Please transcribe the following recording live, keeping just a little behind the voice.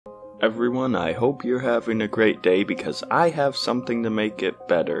Everyone, I hope you're having a great day because I have something to make it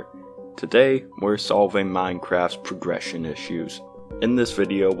better. Today, we're solving Minecraft's progression issues. In this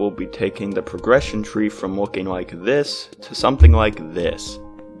video, we'll be taking the progression tree from looking like this to something like this.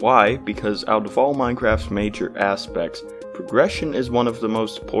 Why? Because out of all Minecraft's major aspects, progression is one of the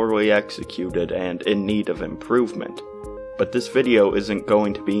most poorly executed and in need of improvement. But this video isn't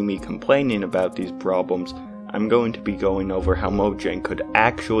going to be me complaining about these problems. I'm going to be going over how Mojang could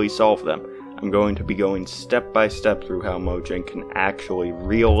actually solve them. I'm going to be going step by step through how Mojang can actually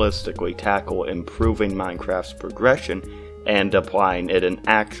realistically tackle improving Minecraft's progression and applying it in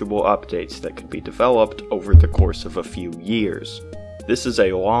actual updates that could be developed over the course of a few years. This is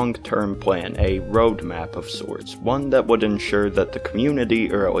a long-term plan, a roadmap of sorts, one that would ensure that the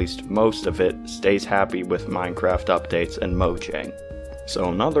community, or at least most of it, stays happy with Minecraft updates and Mojang. So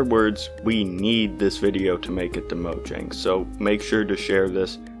in other words, we need this video to make it to Mojang, so make sure to share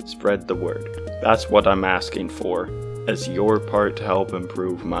this, spread the word. That's what I'm asking for, as your part to help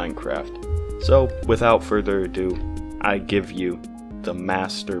improve Minecraft. So without further ado, I give you the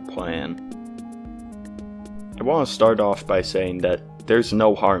master plan. I want to start off by saying that there's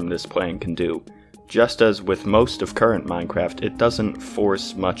no harm this plan can do. Just as with most of current Minecraft, it doesn't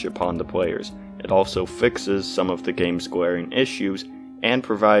force much upon the players. It also fixes some of the game's glaring issues and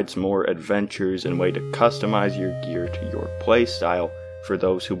provides more adventures and way to customize your gear to your playstyle for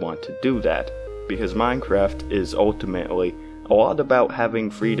those who want to do that, because Minecraft is ultimately a lot about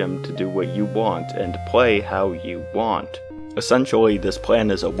having freedom to do what you want and play how you want. Essentially, this plan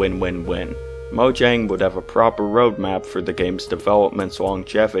is a win-win-win. Mojang would have a proper roadmap for the game's development's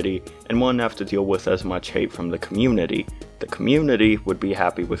longevity and wouldn't have to deal with as much hate from the community. The community would be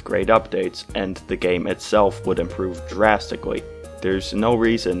happy with great updates, and the game itself would improve drastically. There's no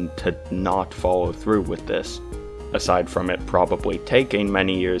reason to not follow through with this, aside from it probably taking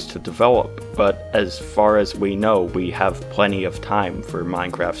many years to develop, but as far as we know, we have plenty of time for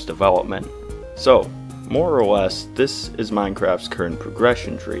Minecraft's development. So, more or less, this is Minecraft's current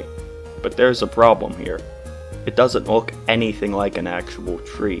progression tree. But there's a problem here. It doesn't look anything like an actual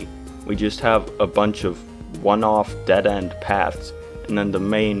tree. We just have a bunch of one-off dead-end paths, and then the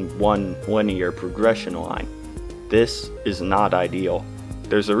main one linear progression line. This is not ideal.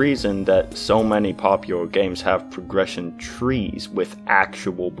 There's a reason that so many popular games have progression trees with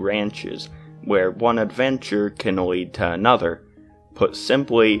actual branches, where one adventure can lead to another. Put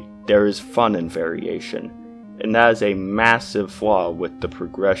simply, there is fun in variation, and that is a massive flaw with the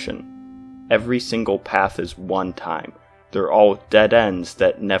progression. Every single path is one time. They're all dead ends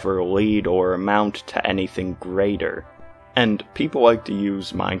that never lead or amount to anything greater. And people like to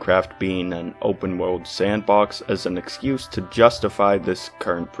use Minecraft being an open world sandbox as an excuse to justify this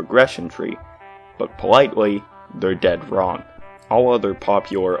current progression tree. But politely, they're dead wrong. All other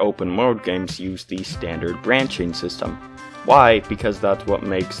popular open world games use the standard branching system. Why? Because that's what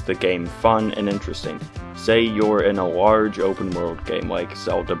makes the game fun and interesting. Say you're in a large open world game like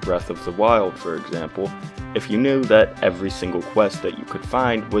Zelda Breath of the Wild, for example. If you knew that every single quest that you could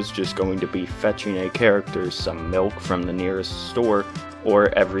find was just going to be fetching a character some milk from the nearest store, or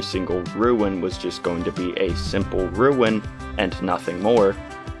every single ruin was just going to be a simple ruin and nothing more,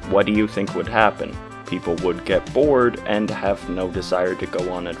 what do you think would happen? People would get bored and have no desire to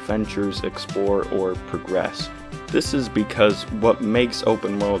go on adventures, explore, or progress. This is because what makes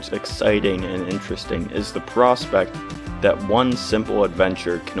open worlds exciting and interesting is the prospect that one simple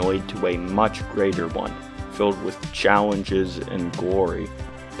adventure can lead to a much greater one, filled with challenges and glory.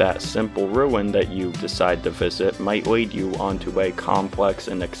 That simple ruin that you decide to visit might lead you onto a complex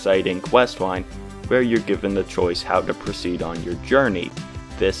and exciting questline where you're given the choice how to proceed on your journey.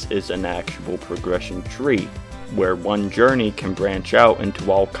 This is an actual progression tree, where one journey can branch out into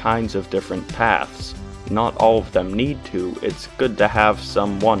all kinds of different paths. Not all of them need to, it's good to have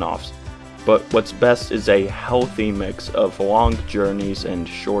some one-offs, but what's best is a healthy mix of long journeys and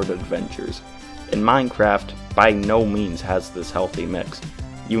short adventures. And Minecraft by no means has this healthy mix.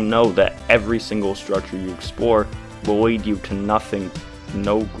 You know that every single structure you explore will lead you to nothing,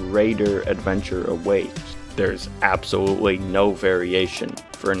 no greater adventure awaits. There's absolutely no variation.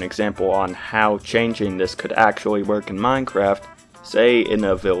 For an example on how changing this could actually work in Minecraft, say in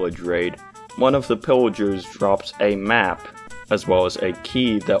a village raid, one of the pillagers drops a map, as well as a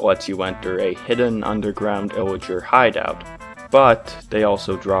key that lets you enter a hidden underground villager hideout. But they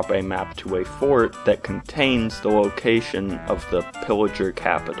also drop a map to a fort that contains the location of the pillager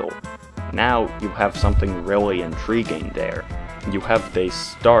capital. Now you have something really intriguing there. You have the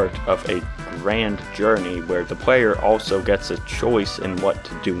start of a grand journey where the player also gets a choice in what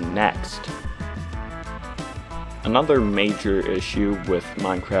to do next. Another major issue with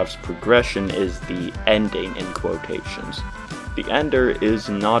Minecraft's progression is the ending in quotations. The ender is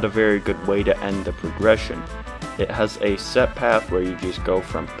not a very good way to end the progression. It has a set path where you just go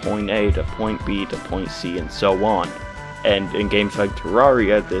from point A to point B to point C and so on. And in games like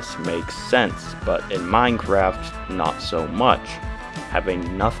Terraria this makes sense, but in Minecraft not so much.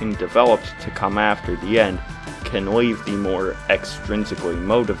 Having nothing developed to come after the end can leave the more extrinsically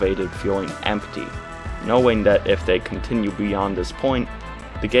motivated feeling empty, knowing that if they continue beyond this point,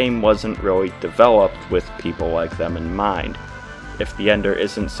 the game wasn't really developed with people like them in mind. If the ender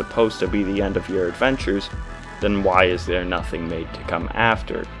isn't supposed to be the end of your adventures, then why is there nothing made to come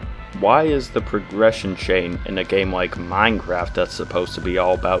after? Why is the progression chain in a game like Minecraft that's supposed to be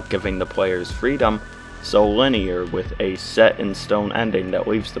all about giving the players freedom so linear with a set-in-stone ending that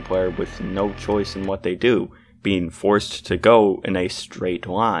leaves the player with no choice in what they do, being forced to go in a straight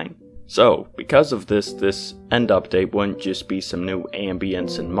line? So, because of this end update wouldn't just be some new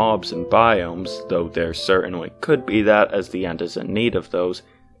ambience and mobs and biomes, though there certainly could be that as the end is in need of those,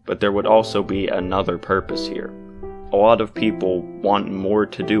 but there would also be another purpose here. A lot of people want more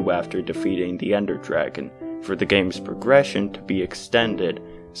to do after defeating the Ender Dragon, for the game's progression to be extended,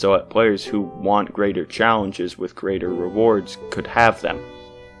 so that players who want greater challenges with greater rewards could have them.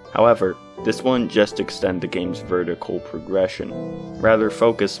 However, this wouldn't just extend the game's vertical progression, rather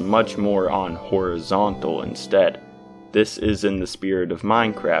focus much more on horizontal instead. This is in the spirit of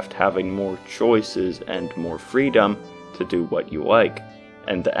Minecraft, having more choices and more freedom to do what you like,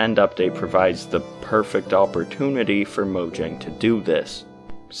 and the end update provides the perfect opportunity for Mojang to do this.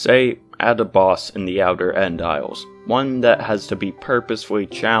 Say, add a boss in the Outer End Isles, one that has to be purposefully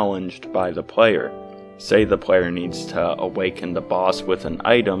challenged by the player. Say the player needs to awaken the boss with an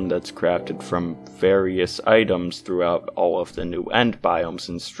item that's crafted from various items throughout all of the new end biomes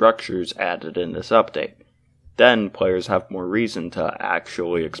and structures added in this update. Then players have more reason to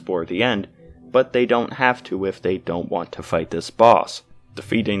actually explore the end, but they don't have to if they don't want to fight this boss.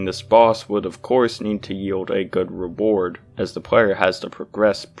 Defeating this boss would of course need to yield a good reward, as the player has to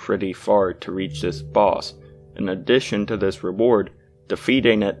progress pretty far to reach this boss. In addition to this reward,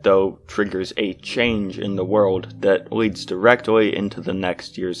 defeating it though triggers a change in the world that leads directly into the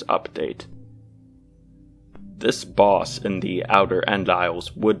next year's update. This boss in the Outer End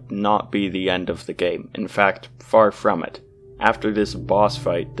Isles would not be the end of the game, in fact, far from it. After this boss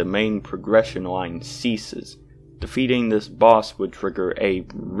fight, the main progression line ceases. Defeating this boss would trigger a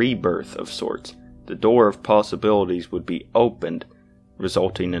rebirth of sorts. The door of possibilities would be opened,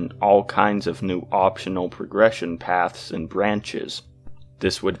 resulting in all kinds of new optional progression paths and branches.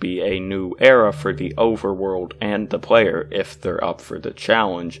 This would be a new era for the overworld and the player if they're up for the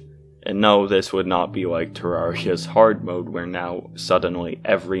challenge. And no, this would not be like Terraria's hard mode where now suddenly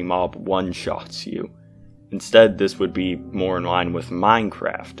every mob one-shots you. Instead, this would be more in line with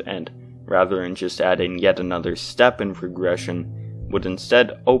Minecraft, and rather than just adding yet another step in progression, would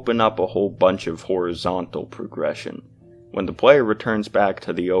instead open up a whole bunch of horizontal progression. When the player returns back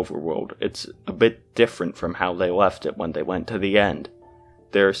to the overworld, it's a bit different from how they left it when they went to the end.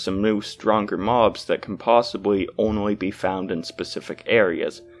 There are some new, stronger mobs that can possibly only be found in specific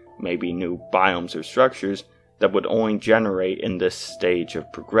areas, maybe new biomes or structures that would only generate in this stage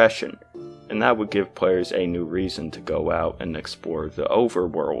of progression, and that would give players a new reason to go out and explore the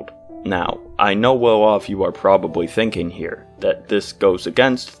overworld. Now, I know what a lot of you are probably thinking here, that this goes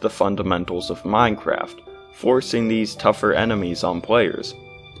against the fundamentals of Minecraft, forcing these tougher enemies on players.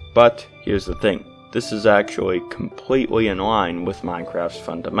 But here's the thing, this is actually completely in line with Minecraft's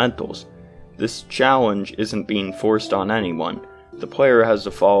fundamentals. This challenge isn't being forced on anyone. The player has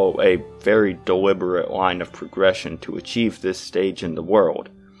to follow a very deliberate line of progression to achieve this stage in the world.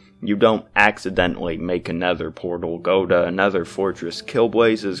 You don't accidentally make a nether portal, go to another fortress, kill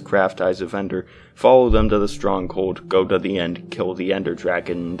blazes, craft Eyes of Ender, follow them to the stronghold, go to the end, kill the Ender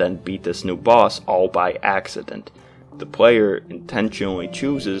Dragon, and then beat this new boss all by accident. The player intentionally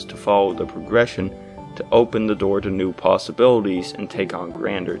chooses to follow the progression to open the door to new possibilities and take on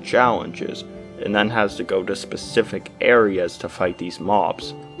grander challenges, and then has to go to specific areas to fight these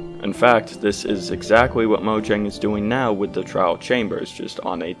mobs. In fact, this is exactly what Mojang is doing now with the Trial Chambers, just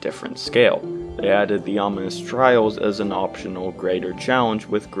on a different scale. They added the Ominous Trials as an optional greater challenge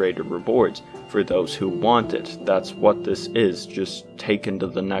with greater rewards for those who want it. That's what this is, just taken to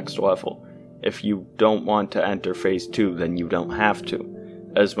the next level. If you don't want to enter Phase 2, then you don't have to.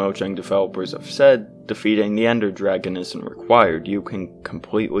 As Mojang developers have said, defeating the Ender Dragon isn't required. You can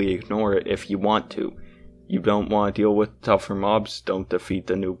completely ignore it if you want to. You don't want to deal with tougher mobs, don't defeat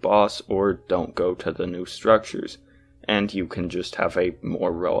the new boss, or don't go to the new structures. and you can just have a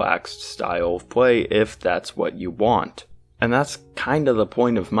more relaxed style of play if that's what you want. And that's kind of the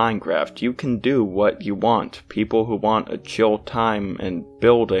point of Minecraft. You can do what you want. People who want a chill time and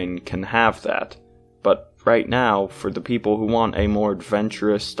building can have that. But right now, for the people who want a more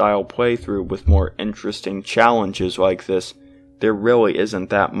adventurous style playthrough with more interesting challenges like this, there really isn't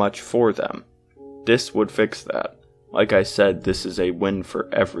that much for them. This would fix that. Like I said, this is a win for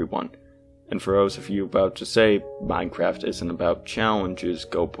everyone. And for those of you about to say, Minecraft isn't about challenges,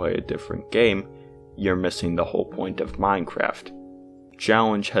 go play a different game, you're missing the whole point of Minecraft.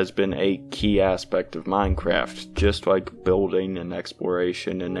 Challenge has been a key aspect of Minecraft, just like building and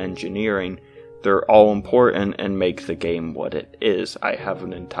exploration and engineering. They're all important and make the game what it is. I have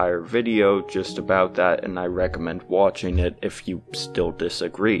an entire video just about that, and I recommend watching it if you still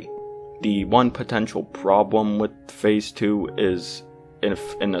disagree. The one potential problem with Phase 2 is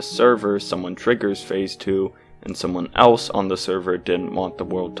if in a server someone triggers Phase 2 and someone else on the server didn't want the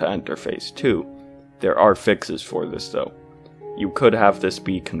world to enter Phase 2. There are fixes for this though. You could have this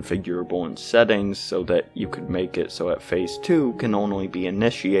be configurable in settings so that you could make it so that Phase 2 can only be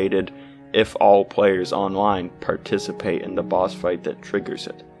initiated if all players online participate in the boss fight that triggers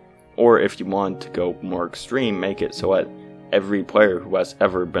it. Or if you want to go more extreme, make it so that every player who has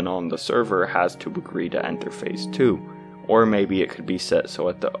ever been on the server has to agree to enter Phase 2. Or maybe it could be set so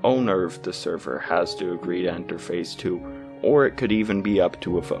that the owner of the server has to agree to enter Phase 2, or it could even be up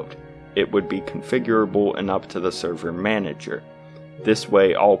to a vote. It would be configurable and up to the server manager. This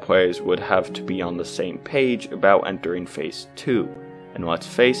way all players would have to be on the same page about entering Phase 2. And let's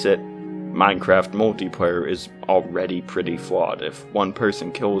face it, Minecraft multiplayer is already pretty flawed. If one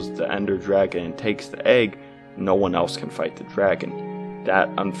person kills the Ender Dragon and takes the egg, no one else can fight the dragon. That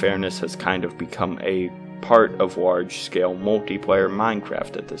unfairness has kind of become a part of large-scale multiplayer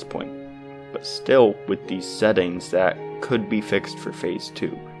Minecraft at this point. But still, with these settings, that could be fixed for Phase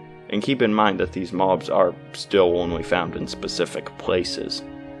 2. And keep in mind that these mobs are still only found in specific places.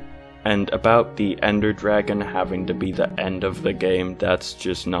 And about the Ender Dragon having to be the end of the game, that's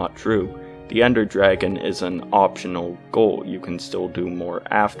just not true. The Ender Dragon is an optional goal, you can still do more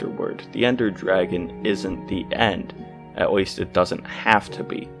afterward. The Ender Dragon isn't the end, at least it doesn't have to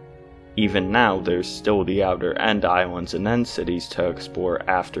be. Even now, there's still the Outer End Islands and End Cities to explore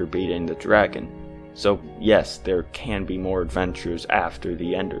after beating the dragon. So yes, there can be more adventures after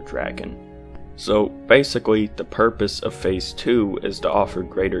the Ender Dragon. So basically, the purpose of Phase 2 is to offer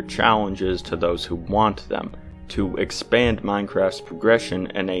greater challenges to those who want them, to expand Minecraft's progression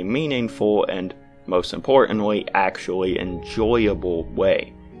in a meaningful and, most importantly, actually enjoyable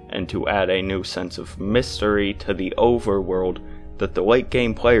way, and to add a new sense of mystery to the overworld that the late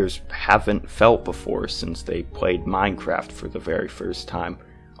game players haven't felt before since they played Minecraft for the very first time,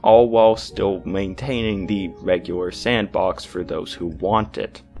 all while still maintaining the regular sandbox for those who want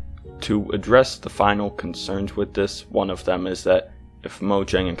it. To address the final concerns with this, one of them is that if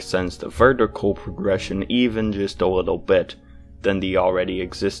Mojang extends the vertical progression even just a little bit, then the already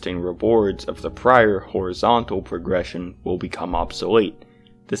existing rewards of the prior horizontal progression will become obsolete.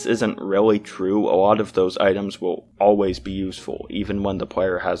 This isn't really true. A lot of those items will always be useful, even when the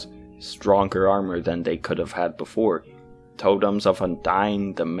player has stronger armor than they could have had before. Totems of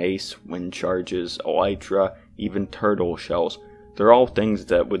Undying, the mace, wind charges, elytra, even turtle shells, they're all things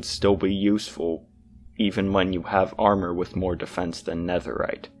that would still be useful, even when you have armor with more defense than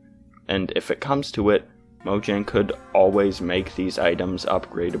netherite. And if it comes to it, Mojang could always make these items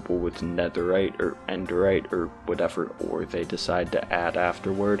upgradable with netherite or enderite or whatever ore they decide to add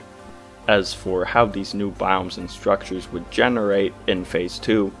afterward. As for how these new biomes and structures would generate in Phase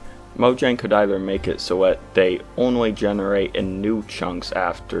 2, Mojang could either make it so that they only generate in new chunks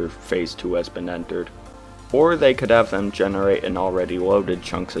after Phase 2 has been entered, or they could have them generate in already loaded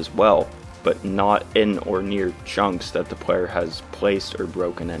chunks as well, but not in or near chunks that the player has placed or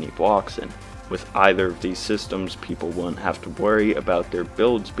broken any blocks in. With either of these systems, people wouldn't have to worry about their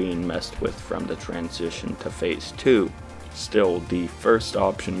builds being messed with from the transition to Phase 2. Still, the first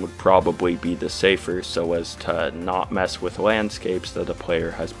option would probably be the safer so as to not mess with landscapes that a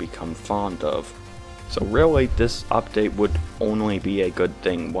player has become fond of. So really, this update would only be a good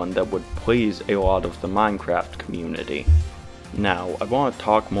thing, one that would please a lot of the Minecraft community. Now, I want to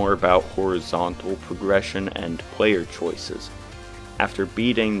talk more about horizontal progression and player choices. After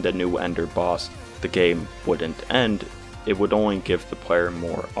beating the new Ender boss, the game wouldn't end, it would only give the player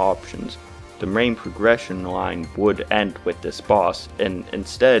more options. The main progression line would end with this boss, and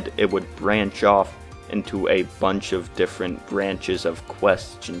instead it would branch off into a bunch of different branches of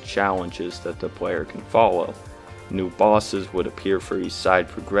quests and challenges that the player can follow. New bosses would appear for each side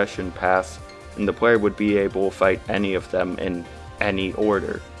progression path, and the player would be able to fight any of them in any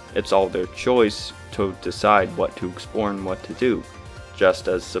order. It's all their choice to decide what to explore and what to do, just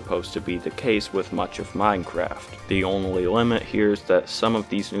as supposed to be the case with much of Minecraft. The only limit here is that some of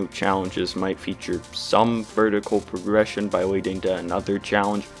these new challenges might feature some vertical progression by leading to another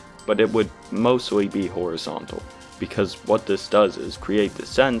challenge, but it would mostly be horizontal, because what this does is create the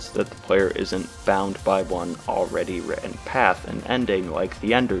sense that the player isn't bound by one already written path and ending like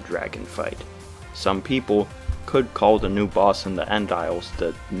the Ender Dragon fight. Some people could call the new boss in the End Isles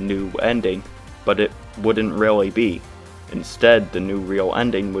the new ending, but it wouldn't really be. Instead, the new real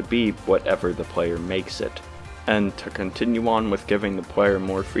ending would be whatever the player makes it. And to continue on with giving the player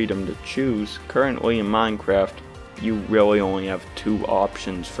more freedom to choose, currently in Minecraft, you really only have two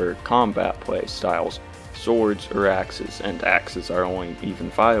options for combat play styles, swords or axes, and axes are only even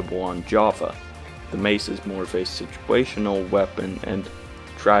viable on Java. The mace is more of a situational weapon, and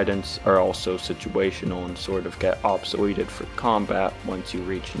tridents are also situational and sort of get obsoleted for combat once you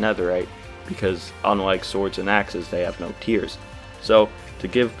reach netherite, because unlike swords and axes they have no tiers. So to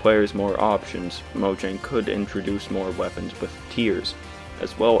give players more options, Mojang could introduce more weapons with tiers,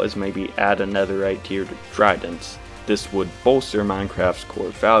 as well as maybe add a netherite tier to tridents. This would bolster Minecraft's core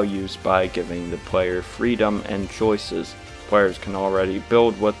values by giving the player freedom and choices. Players can already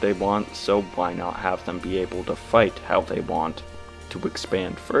build what they want, so why not have them be able to fight how they want? To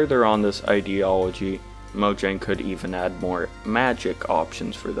expand further on this ideology, Mojang could even add more magic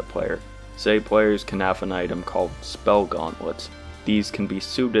options for the player. Say players can have an item called spell gauntlets. These can be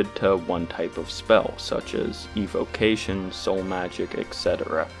suited to one type of spell, such as evocation, soul magic,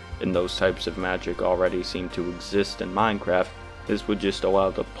 etc. And those types of magic already seem to exist in Minecraft. This would just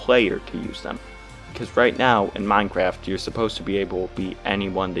allow the player to use them. Because right now, in Minecraft, you're supposed to be able to be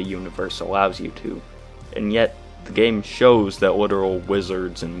anyone the universe allows you to. And yet, the game shows that literal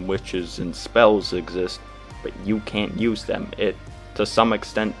wizards and witches and spells exist, but you can't use them. It, to some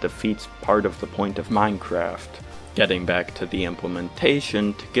extent, defeats part of the point of Minecraft. Getting back to the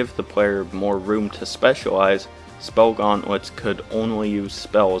implementation, to give the player more room to specialize, spell gauntlets could only use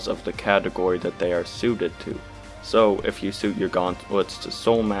spells of the category that they are suited to. So if you suit your gauntlets to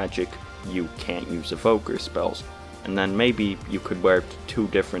soul magic, you can't use evoker spells. And then maybe you could wear 2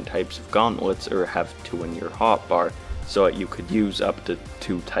 different types of gauntlets or have 2 in your hotbar, so that you could use up to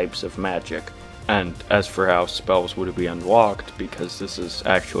 2 types of magic. And as for how spells would be unlocked, because this is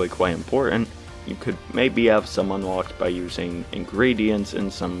actually quite important, you could maybe have some unlocked by using ingredients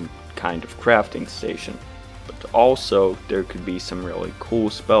in some kind of crafting station. But also, there could be some really cool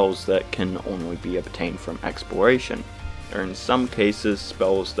spells that can only be obtained from exploration, or in some cases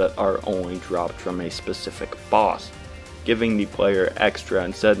spells that are only dropped from a specific boss, giving the player extra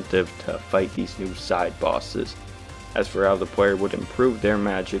incentive to fight these new side bosses. As for how the player would improve their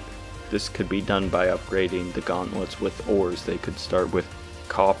magic, this could be done by upgrading the gauntlets with ores. They could start with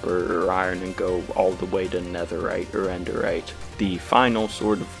copper or iron and go all the way to netherite or enderite. The final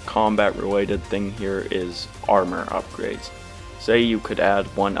sort of combat related thing here is armor upgrades. Say you could add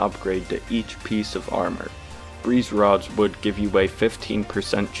 1 upgrade to each piece of armor. Breeze rods would give you a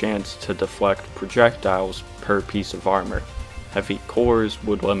 15% chance to deflect projectiles per piece of armor. Heavy cores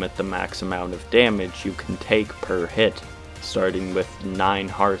would limit the max amount of damage you can take per hit, starting with 9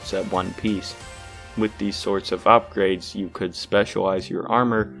 hearts at 1 piece. With these sorts of upgrades, you could specialize your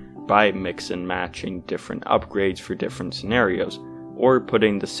armor by mix and matching different upgrades for different scenarios, or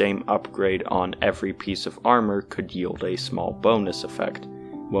putting the same upgrade on every piece of armor could yield a small bonus effect.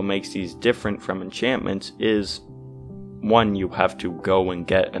 What makes these different from enchantments is 1. You have to go and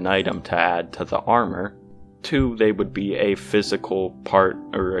get an item to add to the armor. 2. They would be a physical part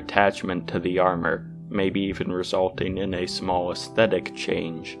or attachment to the armor, maybe even resulting in a small aesthetic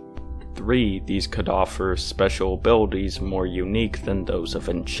change. 3. These could offer special abilities more unique than those of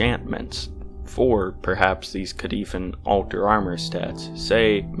enchantments. 4. Perhaps these could even alter armor stats,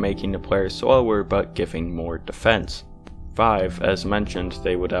 say making the player slower but giving more defense. 5. As mentioned,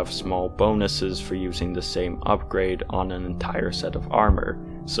 they would have small bonuses for using the same upgrade on an entire set of armor.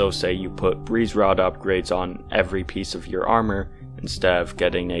 So say you put breeze rod upgrades on every piece of your armor, instead of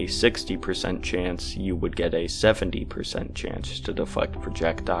getting a 60% chance, you would get a 70% chance to deflect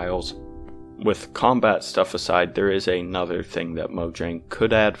projectiles. With combat stuff aside, there is another thing that Mojang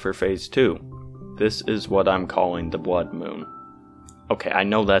could add for Phase 2. This is what I'm calling the Blood Moon. Okay, I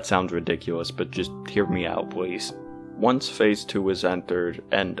know that sounds ridiculous, but just hear me out, please. Once Phase 2 is entered,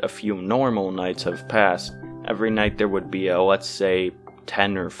 and a few normal nights have passed, every night there would be a, let's say,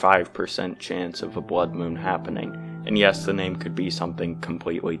 10 or 5% chance of a blood moon happening. And yes, the name could be something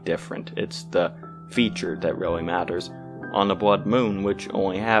completely different. It's the feature that really matters. On a blood moon, which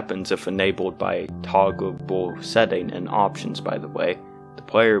only happens if enabled by a toggleable setting in options by the way, the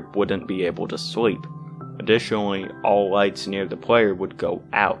player wouldn't be able to sleep. Additionally, all lights near the player would go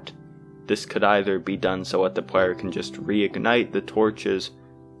out. This could either be done so that the player can just reignite the torches,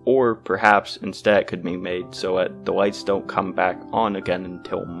 or perhaps instead it could be made so that the lights don't come back on again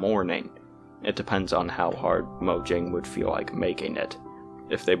until morning. It depends on how hard Mojang would feel like making it.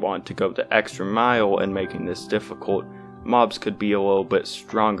 If they want to go the extra mile in making this difficult, mobs could be a little bit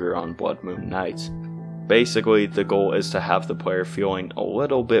stronger on blood moon nights. Basically, the goal is to have the player feeling a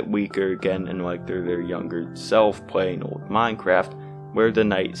little bit weaker again and like they're their younger self playing old Minecraft, where the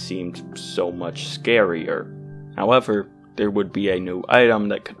night seemed so much scarier. However, there would be a new item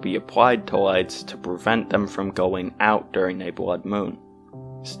that could be applied to lights to prevent them from going out during a blood moon.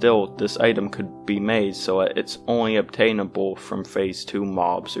 Still, this item could be made so that it's only obtainable from Phase 2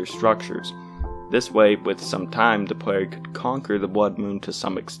 mobs or structures. This way, with some time, the player could conquer the blood moon to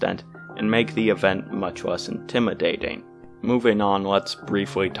some extent and make the event much less intimidating. Moving on, let's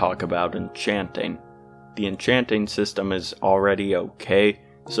briefly talk about enchanting. The enchanting system is already okay,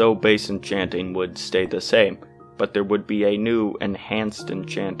 so base enchanting would stay the same, but there would be a new enhanced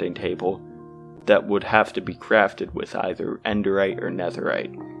enchanting table that would have to be crafted with either enderite or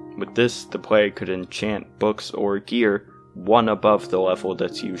netherite. With this, the player could enchant books or gear one above the level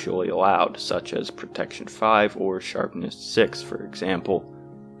that's usually allowed, such as Protection 5 or Sharpness 6 for example.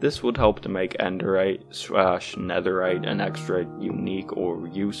 This would help to make enderite/netherite an extra unique or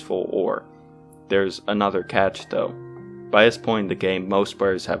useful ore. There's another catch though. By this point in the game, most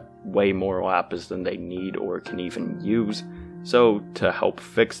players have way more lapis than they need or can even use, so to help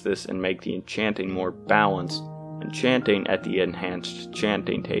fix this and make the enchanting more balanced, enchanting at the enhanced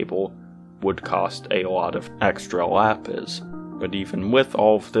enchanting table would cost a lot of extra lapis. But even with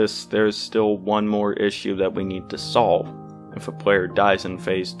all of this, there's still one more issue that we need to solve. If a player dies in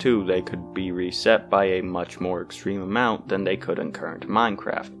Phase 2, they could be reset by a much more extreme amount than they could in current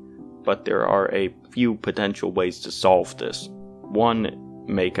Minecraft. But there are a few potential ways to solve this. One,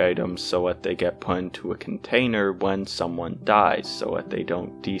 make items so that they get put into a container when someone dies, so that they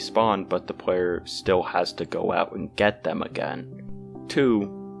don't despawn but the player still has to go out and get them again.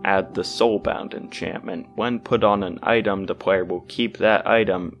 2, add the Soulbound enchantment. When put on an item, the player will keep that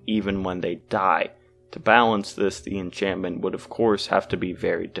item even when they die. To balance this, the enchantment would of course have to be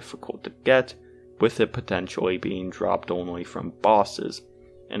very difficult to get, with it potentially being dropped only from bosses.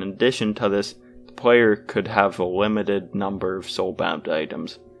 In addition to this, the player could have a limited number of soulbound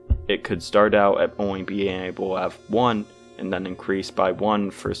items. It could start out at only being able to have one, and then increase by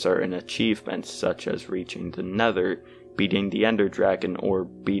one for certain achievements such as reaching the Nether, beating the Ender Dragon, or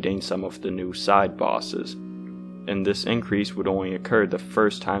beating some of the new side bosses. And this increase would only occur the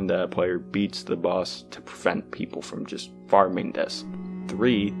first time that a player beats the boss to prevent people from just farming this.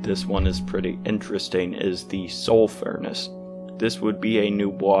 3, this one is pretty interesting, is the Soul Furnace. This would be a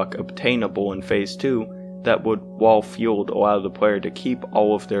new block obtainable in Phase 2 that would, while fueled, allow the player to keep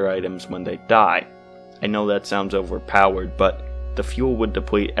all of their items when they die. I know that sounds overpowered, but the fuel would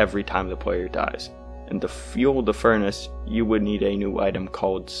deplete every time the player dies. And to fuel the furnace, you would need a new item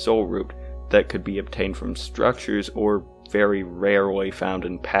called Soul Root that could be obtained from structures or very rarely found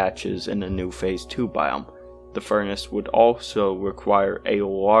in patches in a new Phase 2 biome. The furnace would also require a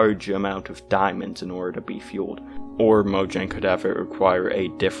large amount of diamonds in order to be fueled, or Mojang could have it require a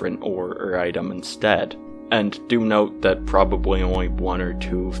different ore or item instead. And do note that probably only 1 or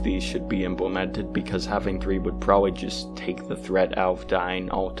 2 of these should be implemented, because having 3 would probably just take the threat out of dying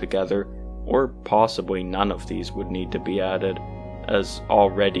altogether, or possibly none of these would need to be added, as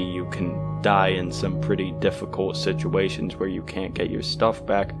already you can die in some pretty difficult situations where you can't get your stuff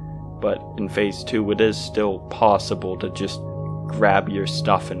back, but in Phase 2 it is still possible to just grab your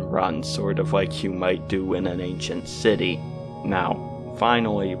stuff and run, sort of like you might do in an ancient city. Now,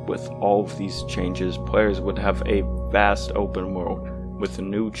 finally, with all of these changes, players would have a vast open world with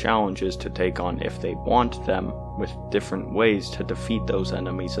new challenges to take on if they want them, with different ways to defeat those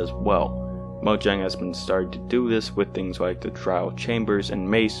enemies as well. Mojang has been starting to do this with things like the Trial Chambers and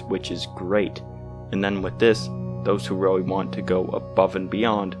Mace, which is great. And then with this, those who really want to go above and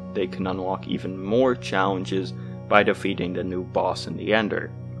beyond, they can unlock even more challenges by defeating the new boss in the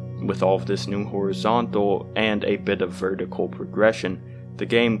Ender. With all of this new horizontal and a bit of vertical progression, the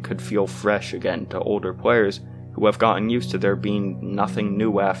game could feel fresh again to older players who have gotten used to there being nothing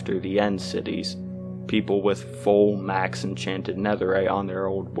new after the end cities. People with full max enchanted netherite on their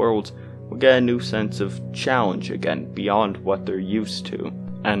old worlds will get a new sense of challenge again beyond what they're used to.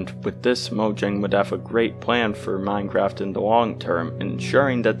 And with this, Mojang would have a great plan for Minecraft in the long term,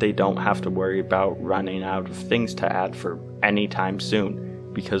 ensuring that they don't have to worry about running out of things to add for any time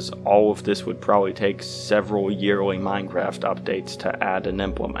soon, because all of this would probably take several yearly Minecraft updates to add and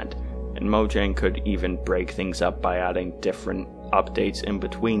implement, and Mojang could even break things up by adding different updates in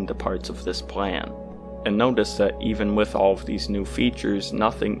between the parts of this plan. And notice that even with all of these new features,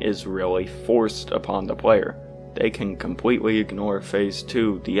 nothing is really forced upon the player. They can completely ignore Phase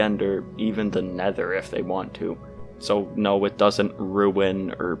 2, the Ender, even the Nether if they want to. So no, it doesn't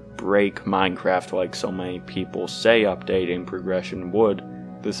ruin or break Minecraft like so many people say updating progression would.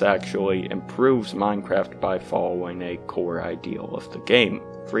 This actually improves Minecraft by following a core ideal of the game,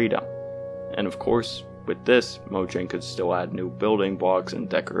 freedom. And of course, with this, Mojang could still add new building blocks and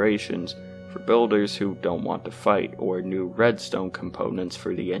decorations for builders who don't want to fight, or new redstone components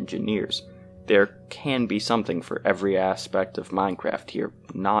for the engineers. There can be something for every aspect of Minecraft here,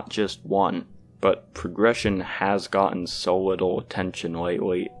 not just one. But progression has gotten so little attention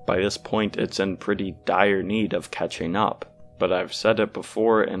lately, by this point it's in pretty dire need of catching up. But I've said it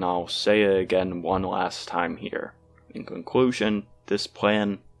before and I'll say it again one last time here. In conclusion, this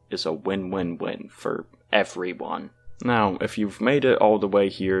plan is a win-win-win for everyone. Now, if you've made it all the way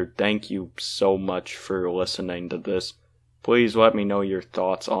here, thank you so much for listening to this. Please let me know your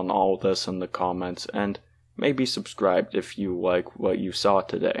thoughts on all this in the comments, and maybe subscribe if you like what you saw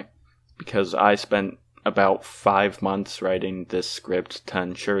today, because I spent about 5 months writing this script to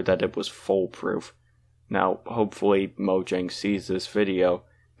ensure that it was foolproof. Now, hopefully Mojang sees this video,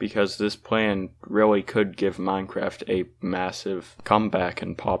 because this plan really could give Minecraft a massive comeback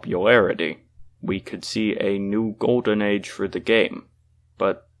in popularity. We could see a new golden age for the game.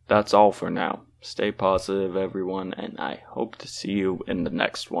 But that's all for now. Stay positive, everyone, and I hope to see you in the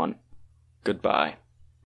next one. Goodbye.